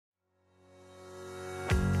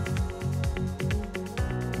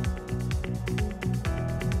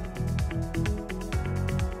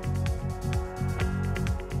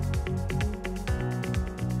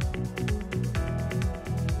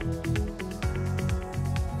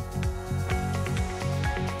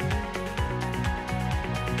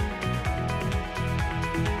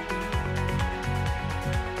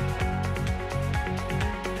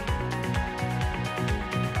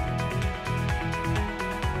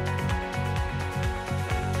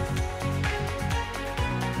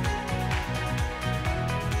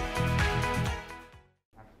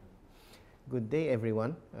Good day,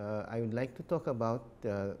 everyone. I would like to talk about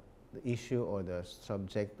the issue or the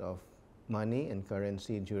subject of money and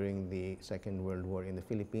currency during the Second World War in the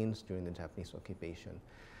Philippines during the Japanese occupation.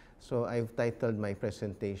 So I've titled my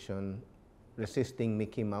presentation, Resisting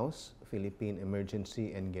Mickey Mouse, Philippine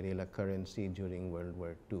Emergency and Guerrilla Currency During World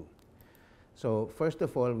War II. So first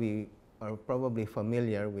of all, we are probably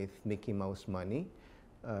familiar with Mickey Mouse money.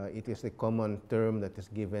 It is the common term that is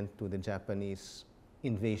given to the Japanese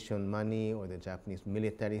invasion money or the Japanese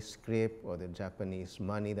military scrip or the Japanese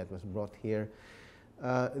money that was brought here.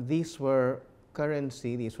 These were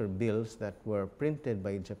currency, these were bills that were printed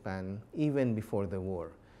by Japan even before the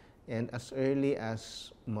war. And as early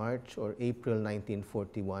as March or April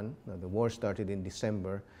 1941, the war started in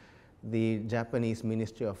December, the Japanese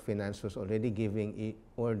Ministry of Finance was already giving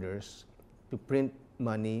orders to print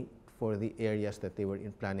money for the areas that they were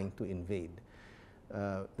planning to invade.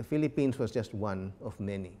 The Philippines was just one of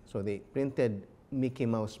many. So they printed Mickey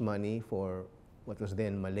Mouse money for what was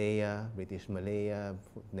then Malaya, British Malaya,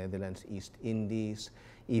 Netherlands, East Indies,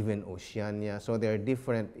 even Oceania. So there are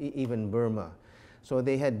different, even Burma. So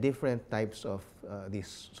they had different types of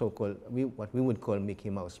these so-called, what we would call Mickey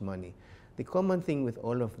Mouse money. The common thing with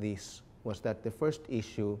all of these was that the first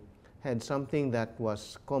issue had something that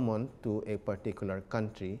was common to a particular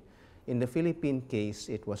country. In the Philippine case,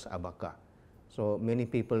 it was abaca. So many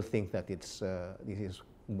people think that it's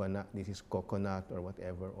this is coconut or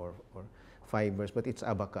whatever or fibers, but it's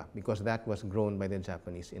abaca because that was grown by the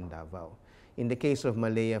Japanese in Davao. In the case of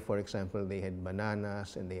Malaya, for example, they had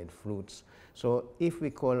bananas and they had fruits. So if we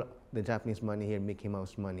call the Japanese money here Mickey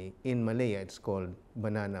Mouse money, in Malaya it's called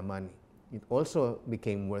banana money. It also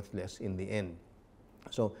became worthless in the end.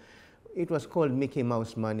 So it was called Mickey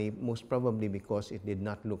Mouse money most probably because it did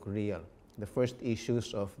not look real. The first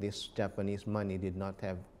issues of this Japanese money did not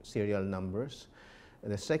have serial numbers.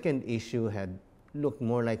 The second issue had looked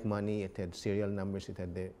more like money. It had serial numbers. It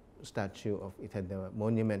had the statue of, it had the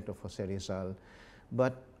monument of Jose Rizal.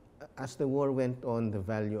 But as the war went on, the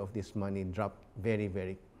value of this money dropped very,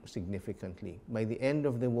 very significantly. By the end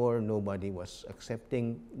of the war, nobody was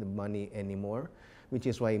accepting the money anymore, which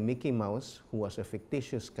is why Mickey Mouse, who was a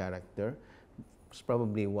fictitious character, is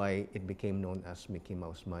probably why it became known as Mickey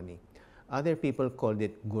Mouse money. Other people called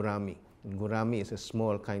it gurami. And gurami is a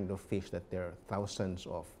small kind of fish that there are thousands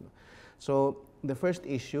of. So the first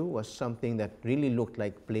issue was something that really looked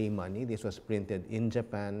like play money. This was printed in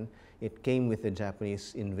Japan. It came with the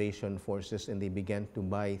Japanese invasion forces and they began to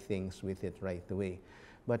buy things with it right away.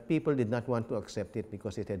 But people did not want to accept it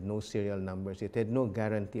because it had no serial numbers. It had no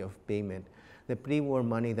guarantee of payment. The pre-war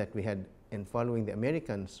money that we had and following the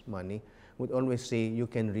Americans' money would always say you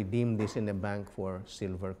can redeem this in a bank for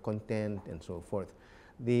silver content and so forth.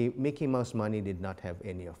 The Mickey Mouse money did not have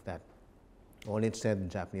any of that. All it said,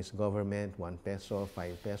 Japanese government, 1 peso,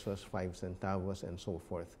 5 pesos, 5 centavos, and so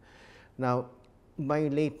forth. Now, by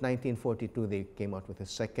late 1942, they came out with a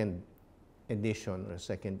second edition or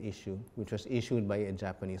second issue, which was issued by a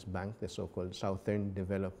Japanese bank, the so-called Southern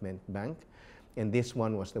Development Bank. And this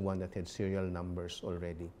one was the one that had serial numbers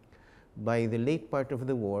already. By the late part of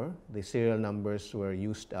the war, the serial numbers were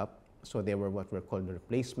used up. So they were what were called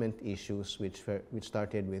replacement issues, which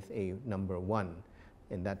started with a number 1.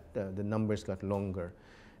 And that the numbers got longer.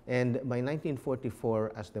 And by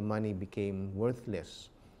 1944, as the money became worthless,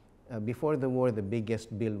 before the war, the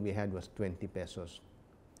biggest bill we had was 20 pesos.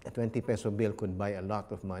 A 20 peso bill could buy a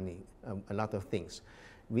lot of money, a lot of things.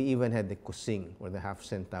 We even had the kusing, or the half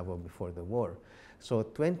centavo before the war. So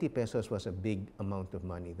 20 pesos was a big amount of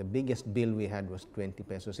money. The biggest bill we had was 20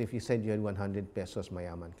 pesos. If you said you had 100 pesos,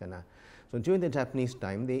 mayaman ka na. So during the Japanese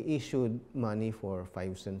time, they issued money for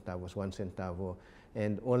 5 centavos, 1 centavo,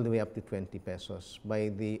 and all the way up to 20 pesos. By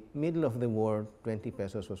the middle of the war, 20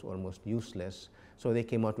 pesos was almost useless. So they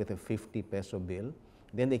came out with a 50 peso bill.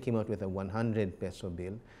 Then they came out with a 100 peso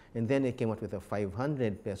bill. And then they came out with a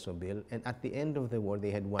 500 peso bill. And at the end of the war,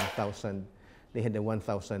 they had 1,000, they had a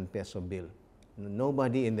 1,000 peso bill.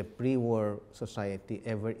 Nobody in the pre-war society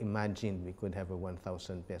ever imagined we could have a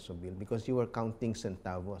 1,000 peso bill because you were counting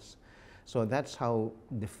centavos. So that's how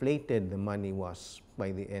deflated the money was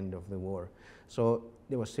by the end of the war. So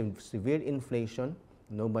there was severe inflation.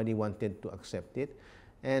 Nobody wanted to accept it.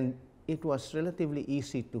 And it was relatively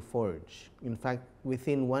easy to forge. In fact,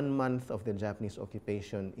 within 1 month of the Japanese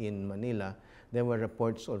occupation in Manila, there were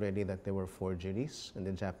reports already that there were forgeries, and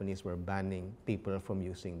the Japanese were banning people from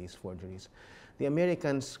using these forgeries. The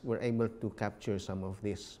Americans were able to capture some of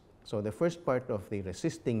this. So the first part of the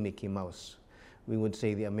resisting Mickey Mouse, we would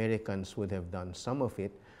say the Americans would have done some of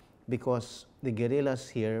it because the guerrillas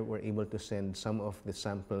here were able to send some of the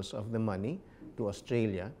samples of the money to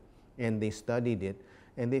Australia, and they studied it,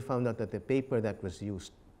 and they found out that the paper that was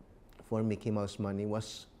used for Mickey Mouse money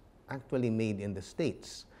was actually made in the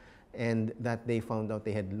States, and that they found out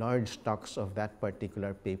they had large stocks of that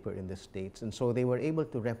particular paper in the States. And so they were able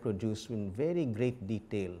to reproduce in very great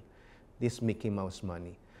detail this Mickey Mouse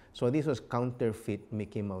money. So this was counterfeit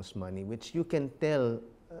Mickey Mouse money, which you can tell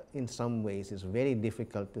in some ways is very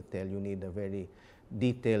difficult to tell. You need a very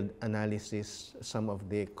detailed analysis. Some of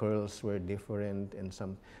the curls were different, and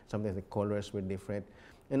some of the colors were different.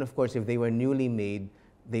 And of course, if they were newly made,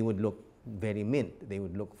 they would look very mint. They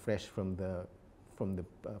would look fresh from the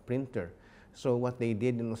printer. So what they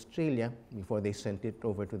did in Australia before they sent it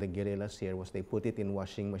over to the guerrillas here was they put it in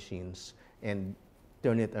washing machines and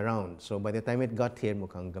turn it around. So by the time it got here,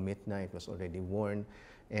 mukhang gamit na, it was already worn,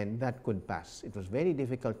 and that could pass. It was very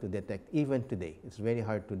difficult to detect. Even today, it's very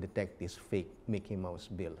hard to detect these fake Mickey Mouse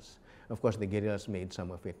bills. Of course, the guerrillas made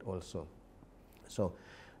some of it also. So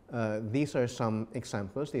these are some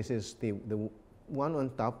examples. This is the one on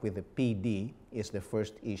top with the PD is the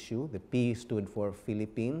first issue. The P stood for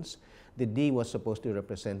Philippines. The D was supposed to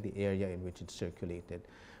represent the area in which it circulated.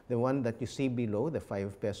 The one that you see below, the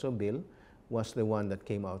 5 peso bill, was the one that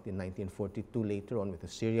came out in 1942 later on with the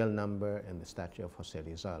serial number and the statue of Jose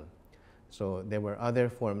Rizal. So there were other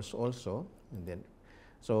forms also. And then,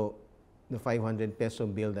 so the 500 peso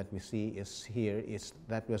bill that we see is here,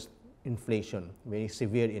 that was inflation, very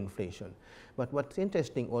severe inflation. But what's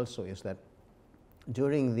interesting also is that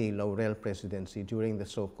during the Laurel presidency, during the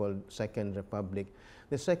so-called Second Republic,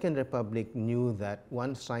 the Second Republic knew that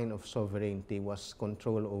one sign of sovereignty was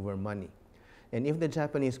control over money. And if the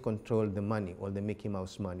Japanese controlled the money, or the Mickey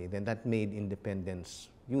Mouse money, then that made independence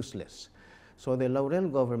useless. So the Laurel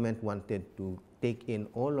government wanted to take in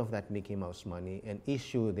all of that Mickey Mouse money and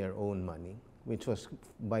issue their own money, which was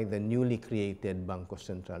by the newly created Bangko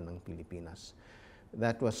Sentral ng Pilipinas.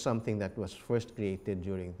 That was something that was first created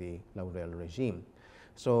during the Laurel regime.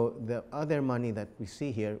 So the other money that we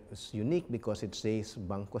see here is unique because it says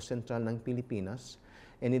Bangko Sentral ng Pilipinas,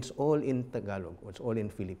 and it's all in Tagalog, or it's all in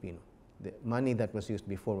Filipino. The money that was used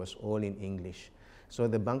before was all in English. So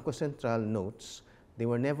the Bangko Sentral notes, they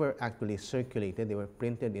were never actually circulated. They were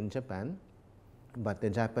printed in Japan, but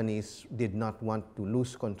the Japanese did not want to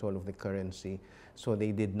lose control of the currency, so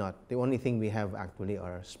they did not. The only thing we have actually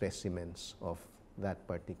are specimens of that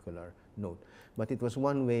particular note. But it was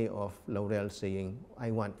one way of Laurel saying,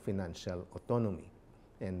 I want financial autonomy.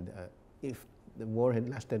 And if the war had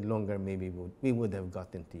lasted longer, maybe we would have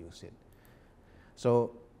gotten to use it.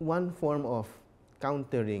 So one form of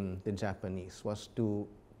countering the Japanese was to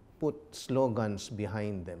put slogans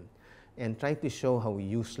behind them and try to show how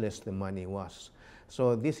useless the money was.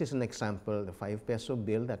 So this is an example, the 5 peso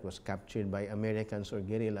bill that was captured by Americans or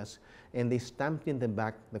guerrillas, and they stamped in the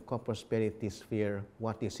back the co-prosperity sphere,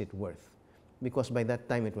 what is it worth? Because by that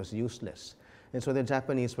time it was useless. And so the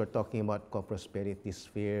Japanese were talking about co-prosperity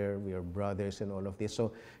sphere, we are brothers and all of this.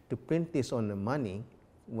 So to print this on the money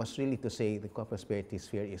was really to say the co-prosperity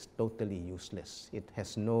sphere is totally useless. It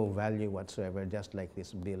has no value whatsoever, just like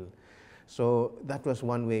this bill. So that was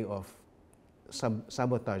one way of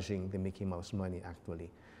sabotaging the Mickey Mouse money, actually.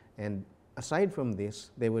 And aside from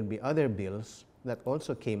this, there would be other bills that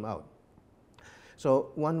also came out.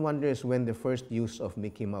 So one wonders when the first use of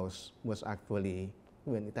Mickey Mouse was actually,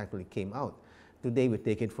 when it actually came out. Today we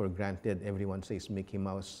take it for granted, everyone says Mickey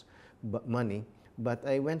Mouse money, but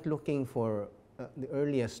I went looking for the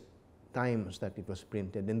earliest times that it was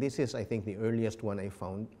printed, and this is, I think, the earliest one I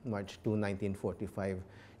found, March 2, 1945.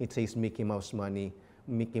 It says Mickey Mouse money,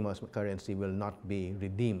 Mickey Mouse currency will not be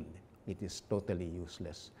redeemed. It is totally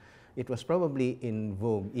useless. It was probably in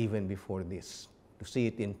vogue even before this. To see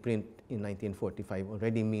it in print in 1945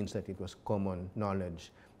 already means that it was common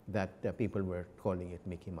knowledge that people were calling it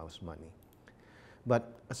Mickey Mouse money.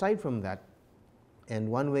 But aside from that, and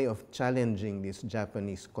one way of challenging this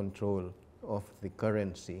Japanese control of the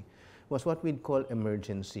currency was what we'd call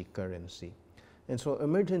emergency currency. And so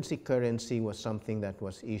emergency currency was something that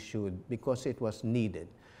was issued because it was needed.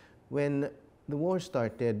 When the war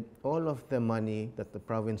started, all of the money that the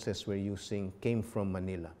provinces were using came from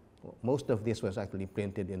Manila. Most of this was actually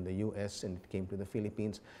printed in the US and it came to the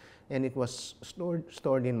Philippines. And it was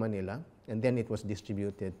stored in Manila, and then it was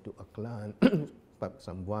distributed to Aklan,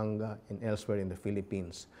 Zamboanga, and elsewhere in the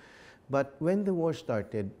Philippines. But when the war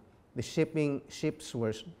started, the ships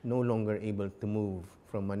were no longer able to move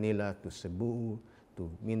from Manila to Cebu, to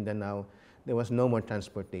Mindanao. There was no more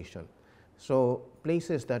transportation. So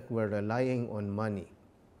places that were relying on money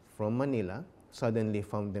from Manila suddenly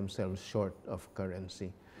found themselves short of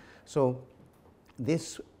currency. So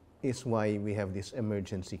this is why we have this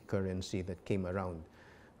emergency currency that came around.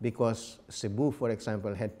 because Cebu, for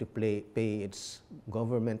example, had to pay its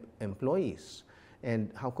government employees.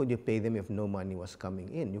 And how could you pay them if no money was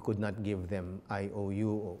coming in? You could not give them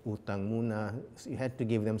IOU or utang muna. You had to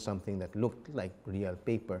give them something that looked like real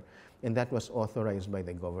paper, and that was authorized by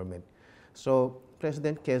the government. So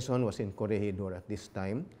President Quezon was in Corregidor at this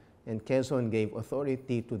time, and Quezon gave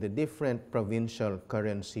authority to the different provincial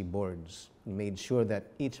currency boards. He made sure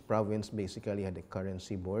that each province basically had a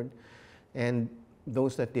currency board, and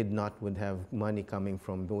those that did not would have money coming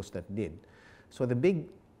from those that did. So the big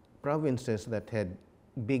provinces that had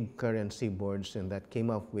big currency boards and that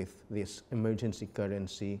came up with this emergency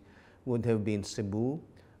currency would have been Cebu,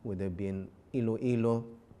 would have been Iloilo,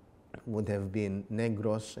 would have been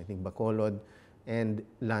Negros, I think Bacolod, and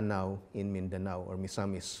Lanao in Mindanao, or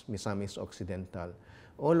Misamis Occidental.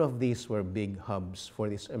 All of these were big hubs for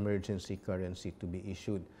this emergency currency to be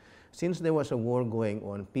issued. Since there was a war going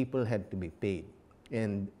on, people had to be paid.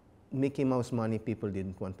 And Mickey Mouse money, people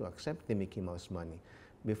didn't want to accept the Mickey Mouse money.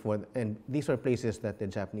 And these are places that the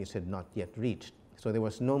Japanese had not yet reached. So there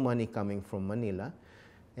was no money coming from Manila,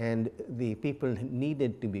 and the people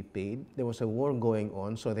needed to be paid. There was a war going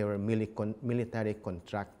on, so there were military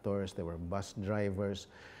contractors, there were bus drivers,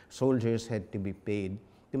 soldiers had to be paid.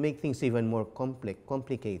 To make things even more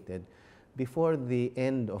complicated, before the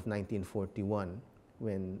end of 1941,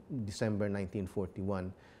 December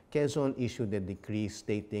 1941, Quezon issued a decree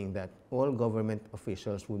stating that all government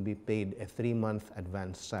officials would be paid a 3-month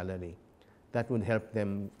advance salary. That would help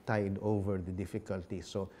them tide over the difficulties.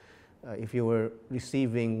 So if you were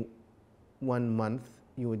receiving 1 month,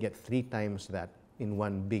 you would get 3 times that in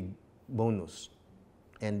one big bonus.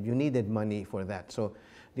 And you needed money for that. So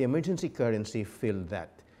the emergency currency filled that.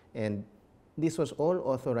 And this was all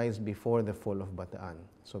authorized before the fall of Bataan.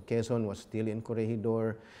 So Quezon was still in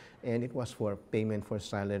Corregidor, and it was for payment for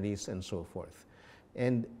salaries and so forth.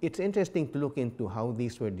 And it's interesting to look into how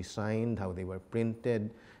these were designed, how they were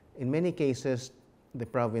printed. In many cases, the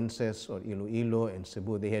provinces, or Iloilo and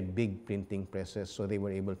Cebu, they had big printing presses, so they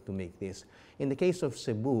were able to make this. In the case of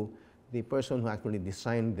Cebu, the person who actually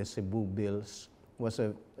designed the Cebu bills was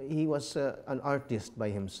an artist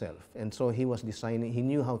by himself, and so he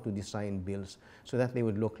knew how to design bills so that they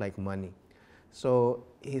would look like money. So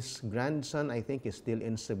his grandson, I think, is still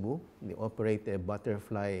in Cebu. They operate a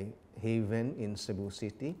butterfly haven in Cebu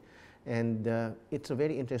City. And it's a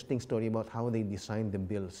very interesting story about how they designed the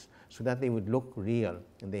bills so that they would look real.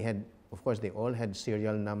 And they had, of course, they all had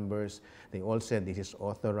serial numbers. They all said this is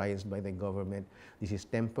authorized by the government. This is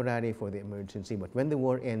temporary for the emergency. But when the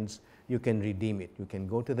war ends, you can redeem it. You can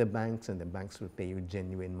go to the banks, and the banks will pay you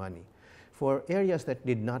genuine money. For areas that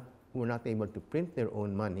were not able to print their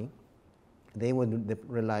own money, they would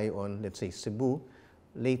rely on, let's say, Cebu.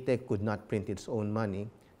 Leyte could not print its own money,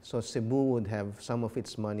 so Cebu would have some of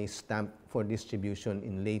its money stamped for distribution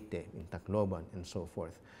in Leyte, in Tacloban, and so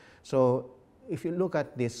forth. So if you look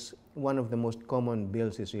at this, one of the most common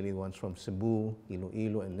bills is really ones from Cebu,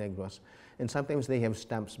 Iloilo, and Negros, and sometimes they have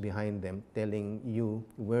stamps behind them telling you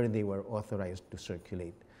where they were authorized to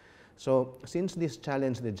circulate. So since this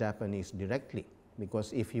challenged the Japanese directly,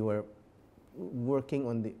 because if you were working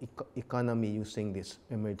on the economy using these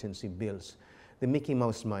emergency bills, the Mickey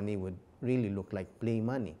Mouse money would really look like play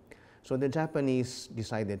money. So the Japanese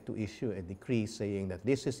decided to issue a decree saying that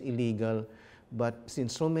this is illegal, but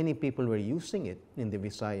since so many people were using it in the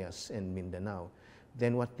Visayas and Mindanao,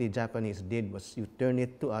 then what the Japanese did was, you turn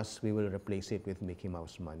it to us, we will replace it with Mickey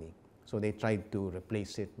Mouse money. So they tried to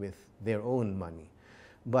replace it with their own money.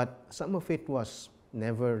 But some of it was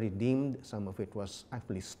never redeemed, some of it was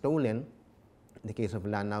actually stolen. In the case of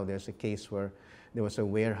Lanao, there's a case where there was a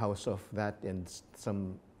warehouse of that, and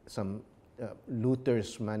some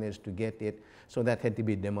looters managed to get it, so that had to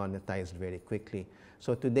be demonetized very quickly.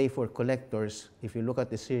 So today, for collectors, if you look at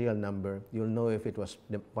the serial number, you'll know if it was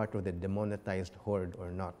part of the demonetized hoard or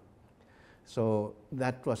not. So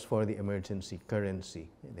that was for the emergency currency.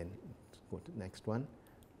 And then let's go to the next one.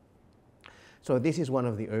 So this is one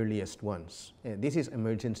of the earliest ones. This is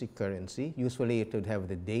emergency currency. Usually it would have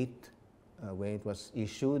the date, when it was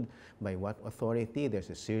issued, by what authority. There's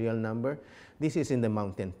a serial number. This is in the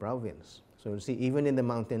Mountain Province. So you see, even in the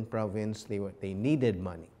Mountain Province, they needed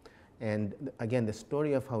money. And again, the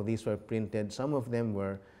story of how these were printed, some of them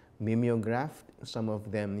were mimeographed, some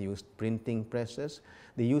of them used printing presses.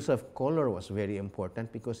 The use of color was very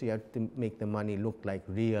important because you had to make the money look like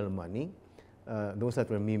real money. Those that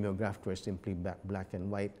were mimeographed were simply black and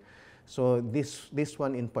white. So this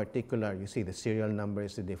one in particular, you see the serial number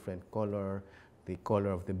is a different color. The color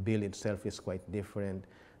of the bill itself is quite different.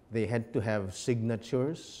 They had to have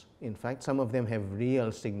signatures. In fact, some of them have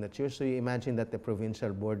real signatures. So you imagine that the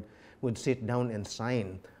provincial board would sit down and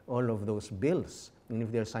sign all of those bills. And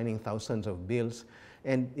if they're signing thousands of bills,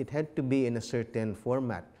 and it had to be in a certain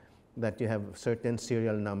format, that you have certain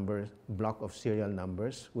serial numbers, block of serial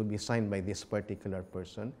numbers would be signed by this particular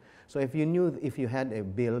person. So if you had a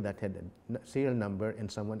bill that had a serial number and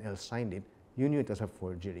someone else signed it, you knew it was a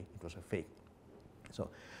forgery, it was a fake. So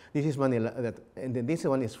this is one, and then this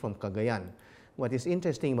one is from Cagayan. What is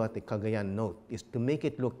interesting about the Cagayan note is to make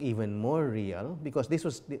it look even more real, because this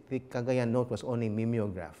was, the Cagayan note was only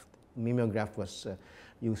mimeographed. Mimeographed was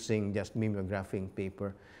using just mimeographing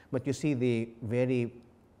paper. But you see the very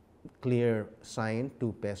clear sign,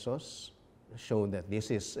 2 pesos, show that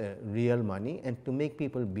this is real money. And to make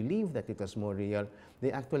people believe that it was more real,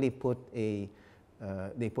 they actually put a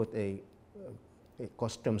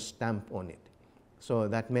custom stamp on it. So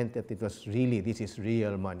that meant that it was really, this is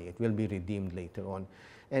real money. It will be redeemed later on.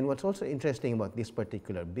 And what's also interesting about this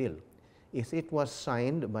particular bill is it was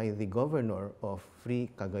signed by the governor of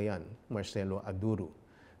Free Cagayan, Marcelo Aduru.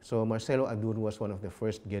 So Marcelo Aduru was one of the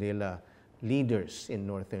first guerrilla leaders in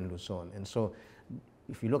northern Luzon. And so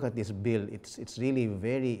if you look at this bill, it's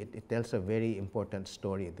really it tells a very important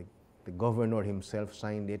story. The governor himself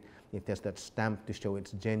signed it. It has that stamp to show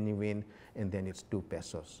it's genuine, and then it's 2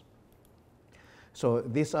 pesos. So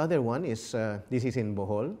this other one is, this is in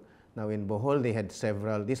Bohol. Now in Bohol they had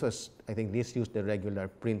several, I think this used the regular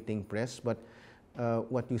printing press, but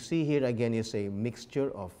what you see here again is a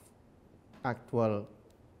mixture of actual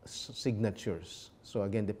signatures. So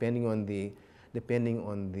again, depending on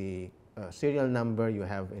the serial number, you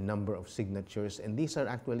have a number of signatures, and these are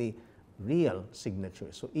actually real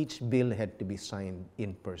signatures. So each bill had to be signed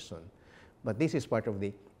in person. But this is part of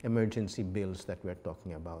the emergency bills that we're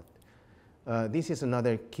talking about. This is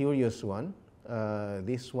another curious one.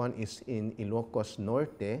 This one is in Ilocos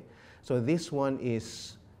Norte. So this one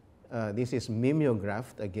is, this is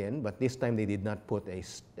mimeographed again, but this time they did not put a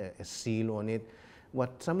seal on it.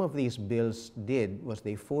 What some of these bills did was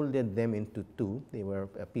they folded them into 2. They were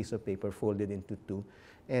a piece of paper folded into 2.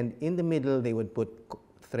 And in the middle, they would put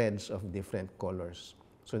threads of different colors.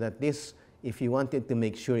 So that this, if you wanted to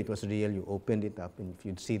make sure it was real, you opened it up, and if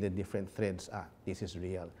you'd see the different threads, this is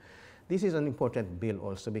real. This is an important bill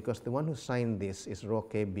also because the one who signed this is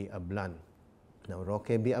Roque B. Ablan. Now,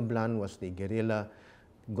 Roque B. Ablan was the guerrilla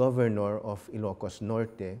governor of Ilocos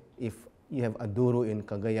Norte. If you have Aduru in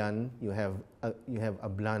Cagayan, you have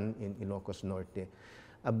Ablan in Ilocos Norte.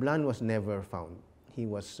 Ablan was never found. He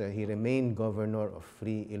remained governor of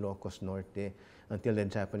Free Ilocos Norte until the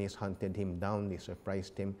Japanese hunted him down, they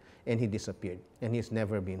surprised him, and he disappeared. And he's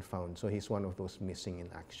never been found, so he's one of those missing in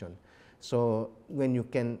action. So when you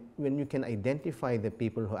can identify the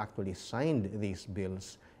people who actually signed these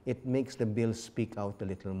bills, it makes the bills speak out a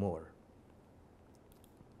little more.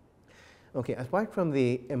 Okay, apart from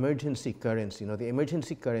the emergency currency, the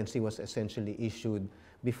emergency currency was essentially issued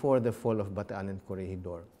before the fall of Bataan and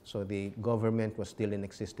Corregidor. So the government was still in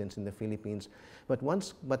existence in the Philippines. But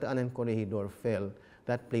once Bataan and Corregidor fell,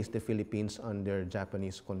 that placed the Philippines under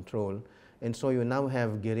Japanese control. And so you now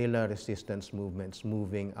have guerrilla resistance movements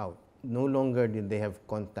moving out. No longer did they have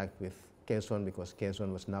contact with Quezon because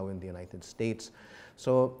Quezon was now in the United States.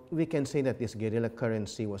 So we can say that this guerrilla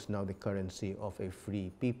currency was now the currency of a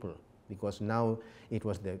free people, because now it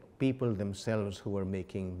was the people themselves who were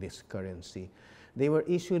making this currency. They were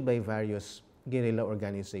issued by various guerrilla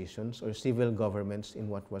organizations or civil governments in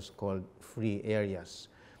what was called free areas.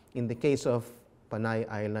 In the case of Panay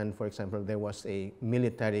Island, for example, there was a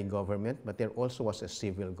military government, but there also was a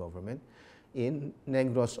civil government. In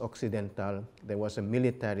Negros Occidental, there was a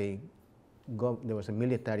military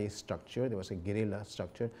structure, there was a guerrilla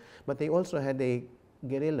structure, but they also had a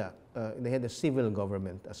guerrilla, they had a civil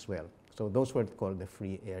government as well. So those were called the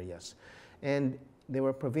free areas. And there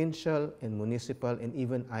were provincial and municipal and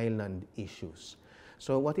even island issues.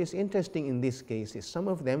 So what is interesting in this case is some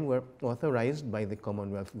of them were authorized by the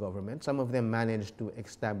Commonwealth government. Some of them managed to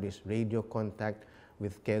establish radio contact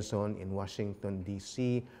with Quezon in Washington,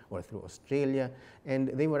 D.C., or through Australia. And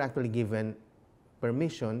they were actually given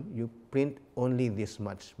permission, you print only this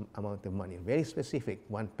much amount of money. Very specific,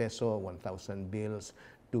 1 peso, 1,000 bills,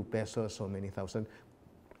 2 pesos, so many thousand.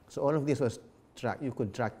 So all of this was tracked. You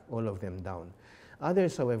could track all of them down.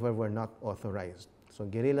 Others, however, were not authorized. So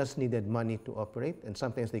guerrillas needed money to operate, and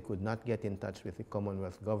sometimes they could not get in touch with the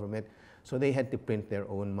Commonwealth government, so they had to print their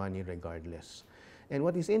own money regardless. And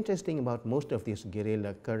what is interesting about most of this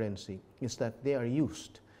guerrilla currency is that they are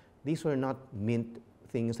used. These were not mint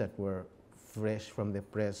things that were fresh from the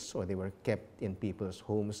press or they were kept in people's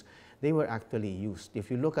homes. They were actually used.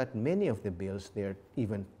 If you look at many of the bills, they're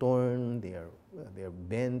even torn, they're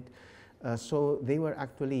bent. So they were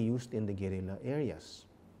actually used in the guerrilla areas.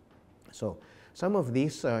 So some of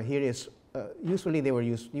these here is usually they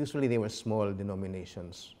were small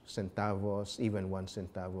denominations, centavos, even 1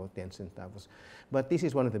 centavo, 10 centavos. But this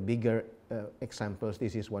is one of the bigger examples.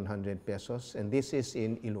 This is 100 pesos, and this is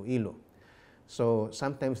in Iloilo. So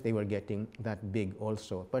sometimes they were getting that big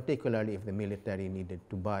also, particularly if the military needed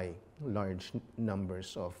to buy large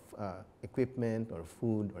numbers of equipment or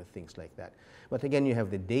food or things like that. But again, you have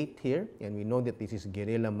the date here, and we know that this is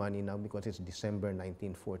guerrilla money now because it's December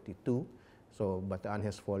 1942. So Bataan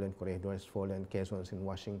has fallen, Corregidor has fallen, Quezon is in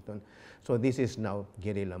Washington. So this is now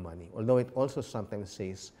guerrilla money, although it also sometimes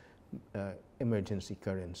says emergency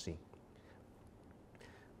currency.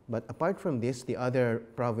 But apart from this, the other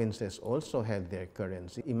provinces also had their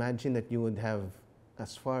currency. Imagine that you would have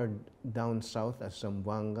as far down south as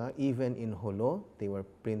Zamboanga, even in Jolo, they were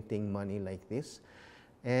printing money like this.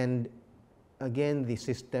 And again, the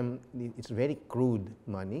system, it's very crude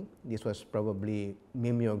money. This was probably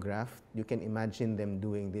mimeographed. You can imagine them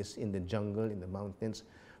doing this in the jungle, in the mountains,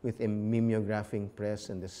 with a mimeographing press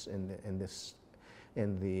and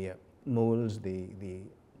the molds,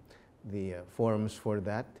 the forms for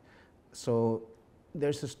that. So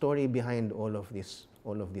there's a story behind all of this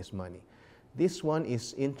money. This one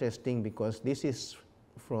is interesting because this is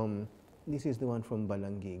the one from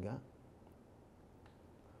Balangiga.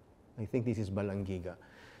 I think this is Balangiga.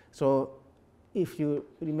 So if you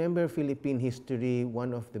remember Philippine history,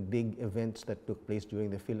 one of the big events that took place during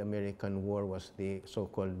the Phil-American War was the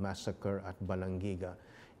so-called massacre at Balangiga,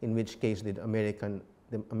 in which case the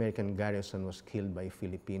American garrison was killed by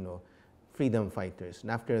Filipino freedom fighters.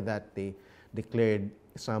 And after that, they declared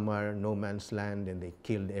Samar no man's land and they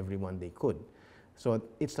killed everyone they could. So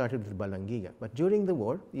it started with Balangiga. But during the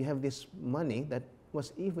war, you have this money that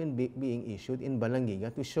was even being issued in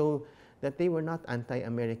Balangiga to show that they were not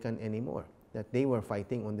anti-American anymore, that they were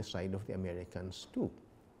fighting on the side of the Americans too.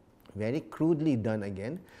 Very crudely done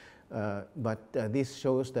again, but this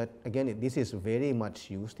shows that, again, this is very much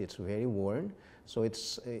used, it's very worn, so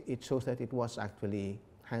it shows that it was actually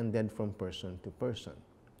handed from person to person.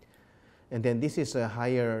 And then this is a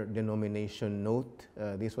higher denomination note.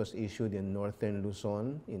 This was issued in northern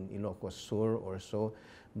Luzon, in Ilocos Sur or so,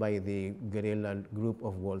 by the guerrilla group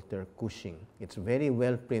of Walter Cushing. It's very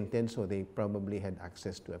well printed, so they probably had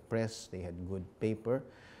access to a press, they had good paper.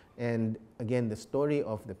 And again, the story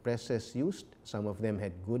of the presses used, some of them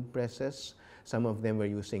had good presses, some of them were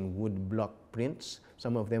using wood block prints,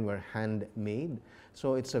 some of them were handmade.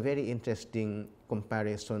 So it's a very interesting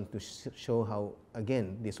comparison to show how,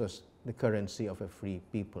 again, this was the currency of a free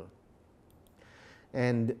people.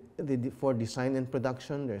 And for design and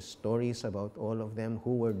production, there's stories about all of them,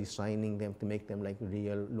 who were designing them to make them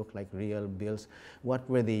look like real bills. What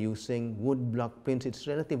were they using? Wood block prints. It's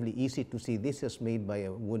relatively easy to see this is made by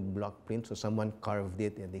a wood block print, so someone carved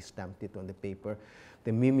it and they stamped it on the paper.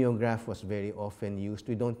 The mimeograph was very often used.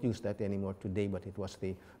 We don't use that anymore today, but it was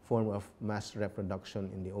the form of mass reproduction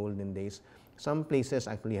in the olden days. Some places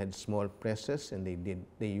actually had small presses and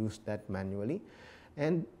they used that manually.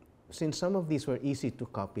 And since some of these were easy to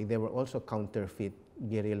copy, there were also counterfeit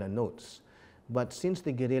guerrilla notes. But since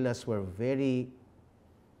the guerrillas were very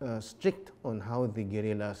strict on how the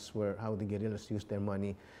guerrillas used their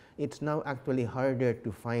money, it's now actually harder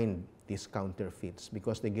to find these counterfeits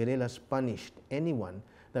because the guerrillas punished anyone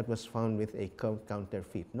that was found with a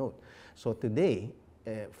counterfeit note. So today,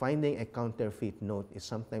 finding a counterfeit note is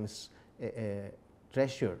sometimes a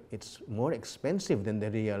treasure. It's more expensive than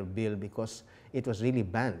the real bill because it was really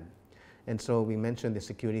banned. And so we mentioned the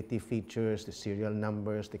security features, the serial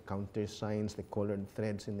numbers, the counter signs, the colored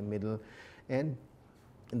threads in the middle, and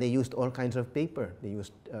they used all kinds of paper. They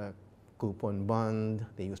used coupon bond,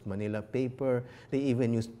 they used Manila paper, they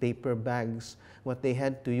even used paper bags. What they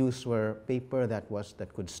had to use were paper that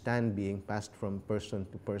could stand being passed from person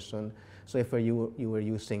to person. So if you were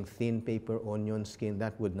using thin paper, onion skin,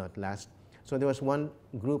 that would not last. So there was one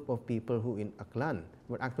group of people who in Aklan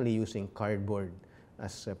were actually using cardboard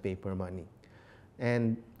as paper money.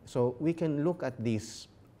 And so we can look at these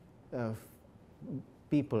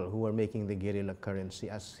people who were making the guerrilla currency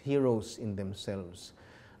as heroes in themselves,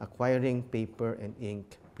 acquiring paper and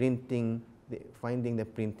ink, printing, finding the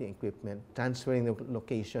printing equipment, transferring the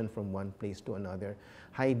location from one place to another,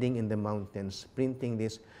 hiding in the mountains, printing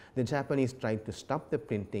this. The Japanese tried to stop the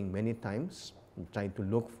printing many times, tried to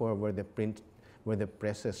look for where the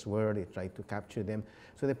presses were, they tried to capture them.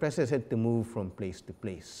 So the presses had to move from place to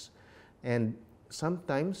place. And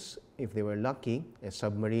sometimes, if they were lucky, a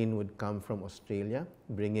submarine would come from Australia,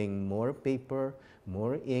 bringing more paper,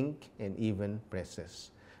 more ink, and even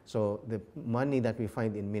presses. So the money that we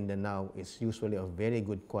find in Mindanao is usually of very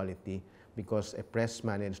good quality because a press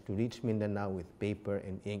managed to reach Mindanao with paper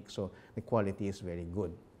and ink, so the quality is very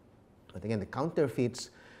good. But again, the counterfeits,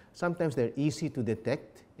 sometimes they're easy to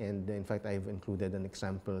detect, and in fact, I've included an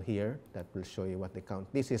example here that will show you what they count.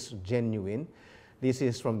 This is genuine. This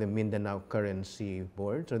is from the Mindanao Currency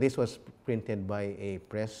Board. So this was printed by a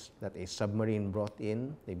press that a submarine brought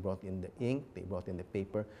in. They brought in the ink, they brought in the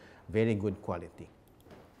paper, very good quality.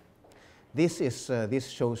 This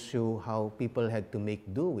shows you how people had to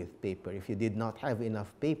make do with paper. If you did not have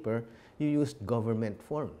enough paper, you used government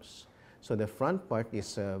forms. So the front part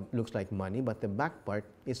is, looks like money, but the back part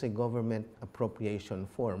is a government appropriation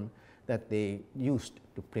form that they used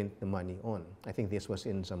to print the money on. I think this was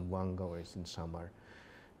in Zamboanga or it's in Samar.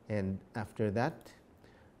 And after that,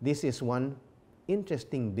 this is one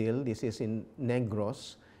interesting bill. This is in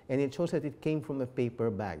Negros, and it shows that it came from a paper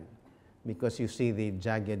bag because you see the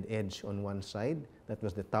jagged edge on one side. That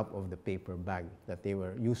was the top of the paper bag that they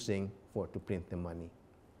were using to print the money.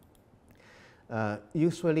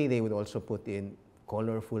 Usually they would also put in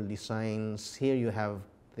colorful designs. Here you have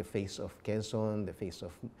the face of Quezon, the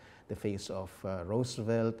face of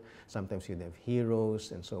Roosevelt. Sometimes you'd have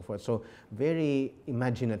heroes and so forth. So very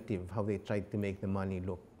imaginative how they tried to make the money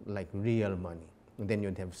look like real money. And then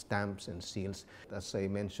you'd have stamps and seals. As I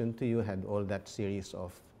mentioned to you, had all that series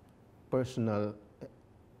of personal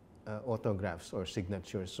autographs or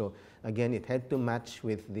signatures. So again, it had to match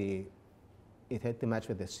with the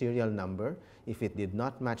serial number. If it did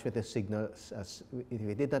not match with the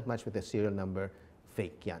serial number,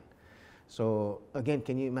 fake yan. So again,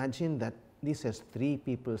 can you imagine that this has 3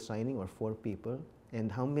 people signing or 4 people?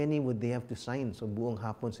 And how many would they have to sign? So buong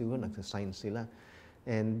hapon siguro nagsasign sila.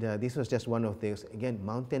 And this was just one of those, again,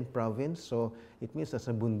 mountain province. So it means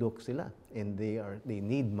nasa bundok sila and they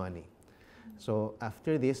need money. So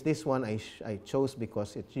after this one I chose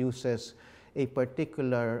because it uses a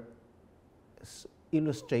particular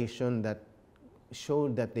illustration that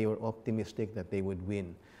showed that they were optimistic that they would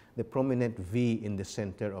win. The prominent V in the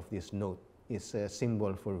center of this note is a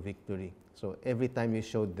symbol for victory. So every time you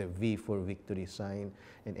showed the V for victory sign,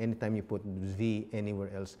 and anytime you put V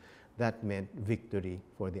anywhere else, that meant victory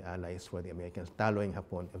for the Allies, for the Americans, taloing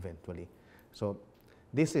Hapon eventually. So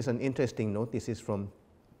this is an interesting note. This is from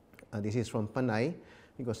Panay,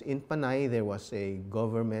 because in Panay there was a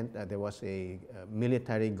government, there was a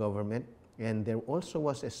military government, and there also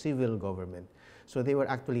was a civil government. So they were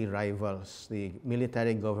actually rivals. The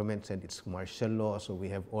military government said it's martial law, so we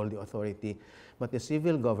have all the authority. But the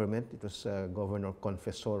civil government, it was Governor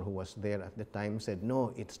Confessor who was there at the time, said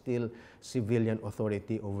no, it's still civilian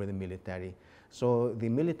authority over the military. So the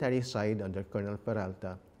military side under Colonel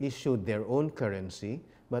Peralta issued their own currency,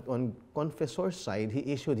 but on Confessor's side, he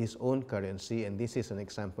issued his own currency, and this is an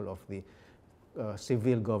example of the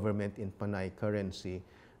civil government in Panay currency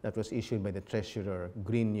that was issued by the treasurer,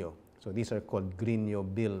 Grino. So these are called Grino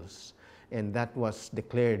bills. And that was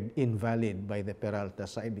declared invalid by the Peralta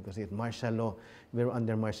side because it's martial law. We're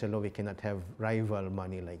under martial law, we cannot have rival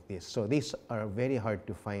money like this. So these are very hard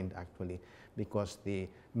to find actually because the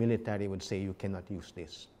military would say you cannot use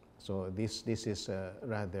this. So this is a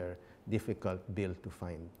rather difficult bill to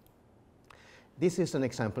find. This is an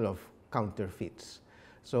example of counterfeits.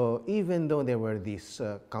 So even though there were these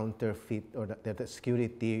counterfeit or the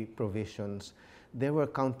security provisions, there were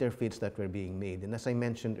counterfeits that were being made. And as I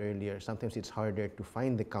mentioned earlier, sometimes it's harder to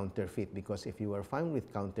find the counterfeit because if you were found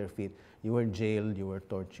with counterfeit, you were jailed, you were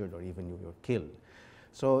tortured, or even you were killed.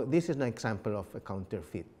 So this is an example of a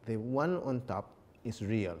counterfeit. The one on top is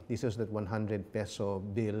real. This is that 100 peso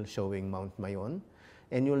bill showing Mount Mayon.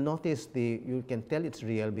 And you'll notice you can tell it's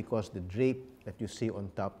real because the drape that you see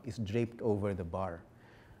on top is draped over the bar.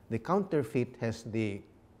 The counterfeit has the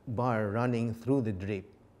bar running through the drape.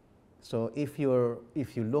 So if you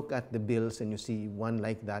look at the bills and you see one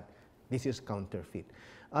like that, this is counterfeit.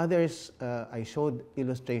 Others, I showed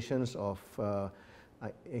illustrations of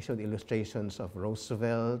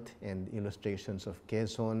Roosevelt and illustrations of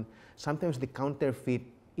Quezon. Sometimes the counterfeit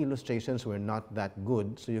illustrations were not that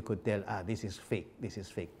good, so you could tell, this is fake,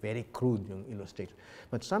 very crude yung illustration.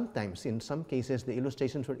 But sometimes, in some cases, the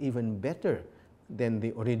illustrations were even better than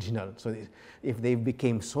the original. So if they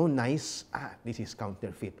became so nice, this is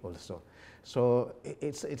counterfeit also. So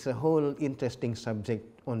it's a whole interesting subject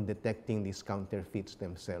on detecting these counterfeits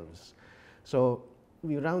themselves. So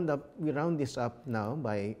we round this up now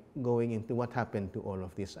by going into what happened to all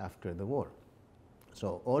of this after the war.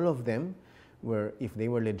 So all of them were, if they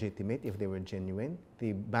were legitimate, if they were genuine,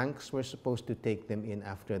 the banks were supposed to take them in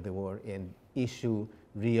after the war and issue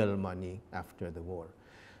real money after the war.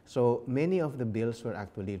 So many of the bills were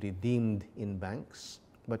actually redeemed in banks,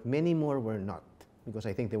 but many more were not, because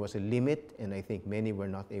I think there was a limit, and I think many were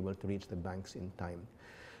not able to reach the banks in time.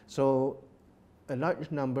 So a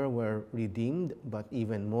large number were redeemed, but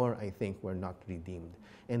even more, I think, were not redeemed.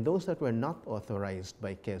 And those that were not authorized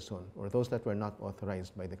by Quezon, or those that were not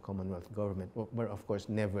authorized by the Commonwealth government, were of course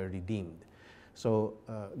never redeemed. So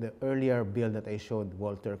the earlier bill that I showed,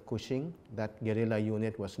 Walter Cushing, that guerrilla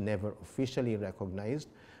unit was never officially recognized,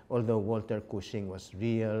 although Walter Cushing was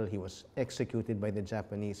real, he was executed by the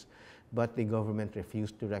Japanese, but the government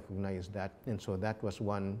refused to recognize that, and so that was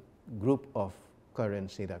one group of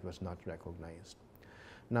currency that was not recognized.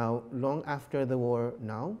 Now, long after the war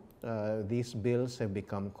now, these bills have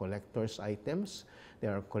become collector's items.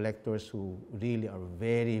 There are collectors who really are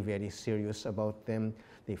very, very serious about them.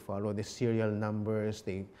 They follow the serial numbers.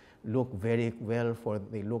 They look very well for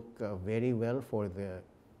the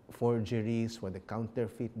forgeries, for the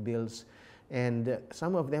counterfeit bills. And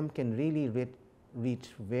some of them can really reach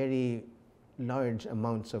very large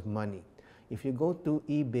amounts of money. If you go to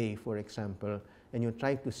eBay, for example, and you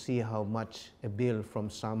try to see how much a bill from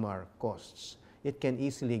Samar costs, it can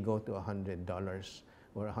easily go to $100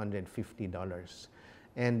 or $150.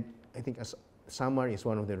 And I think Samar is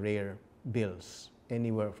one of the rare bills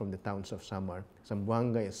anywhere from the towns of Samar.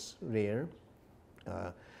 Zamboanga is rare.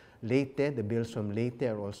 Leyte, the bills from Leyte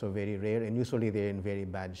are also very rare, and usually they're in very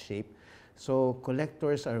bad shape. So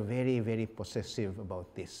collectors are very, very possessive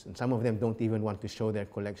about this. And some of them don't even want to show their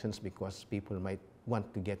collections because people might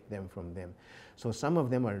want to get them from them. So some of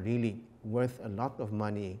them are really worth a lot of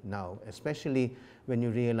money now, especially when you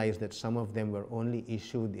realize that some of them were only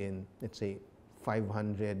issued in, let's say,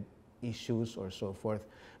 500 issues or so forth.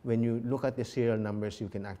 When you look at the serial numbers, you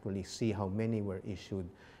can actually see how many were issued.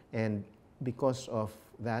 And because of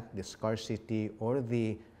that, the scarcity or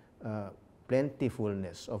the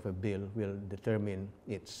plentifulness of a bill will determine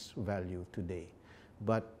its value today.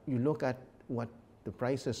 But you look at what the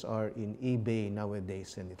prices are in eBay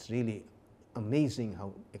nowadays, and it's really amazing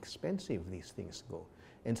how expensive these things go.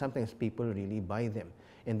 And sometimes people really buy them.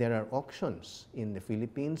 And there are auctions in the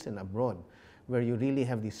Philippines and abroad where you really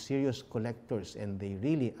have these serious collectors, and they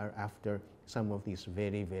really are after some of these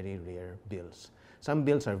very, very rare bills. Some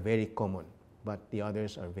bills are very common, but the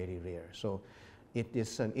others are very rare. So it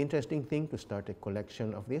is an interesting thing to start a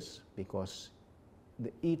collection of this, because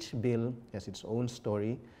each bill has its own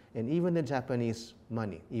story, and even the Japanese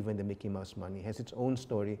money, even the Mickey Mouse money, has its own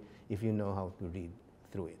story if you know how to read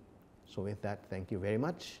through it. So with that, thank you very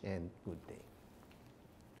much and good day.